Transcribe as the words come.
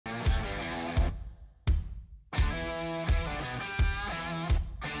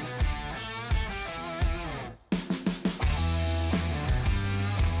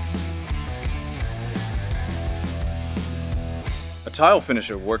tile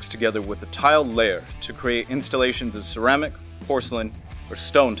finisher works together with the tile layer to create installations of ceramic, porcelain, or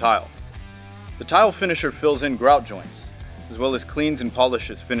stone tile. The tile finisher fills in grout joints, as well as cleans and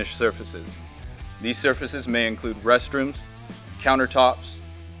polishes finished surfaces. These surfaces may include restrooms, countertops,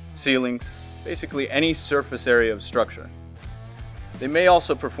 ceilings, basically any surface area of structure. They may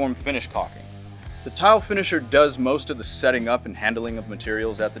also perform finish caulking. The tile finisher does most of the setting up and handling of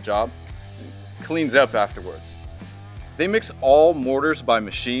materials at the job, and cleans up afterwards. They mix all mortars by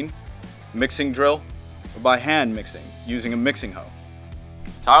machine, mixing drill, or by hand mixing using a mixing hoe.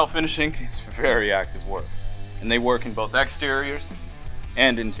 Tile finishing is very active work, and they work in both exteriors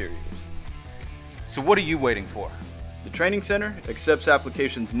and interiors. So what are you waiting for? The Training Center accepts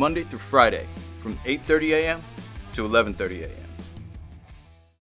applications Monday through Friday from 8:30 a.m. to 11:30 a.m.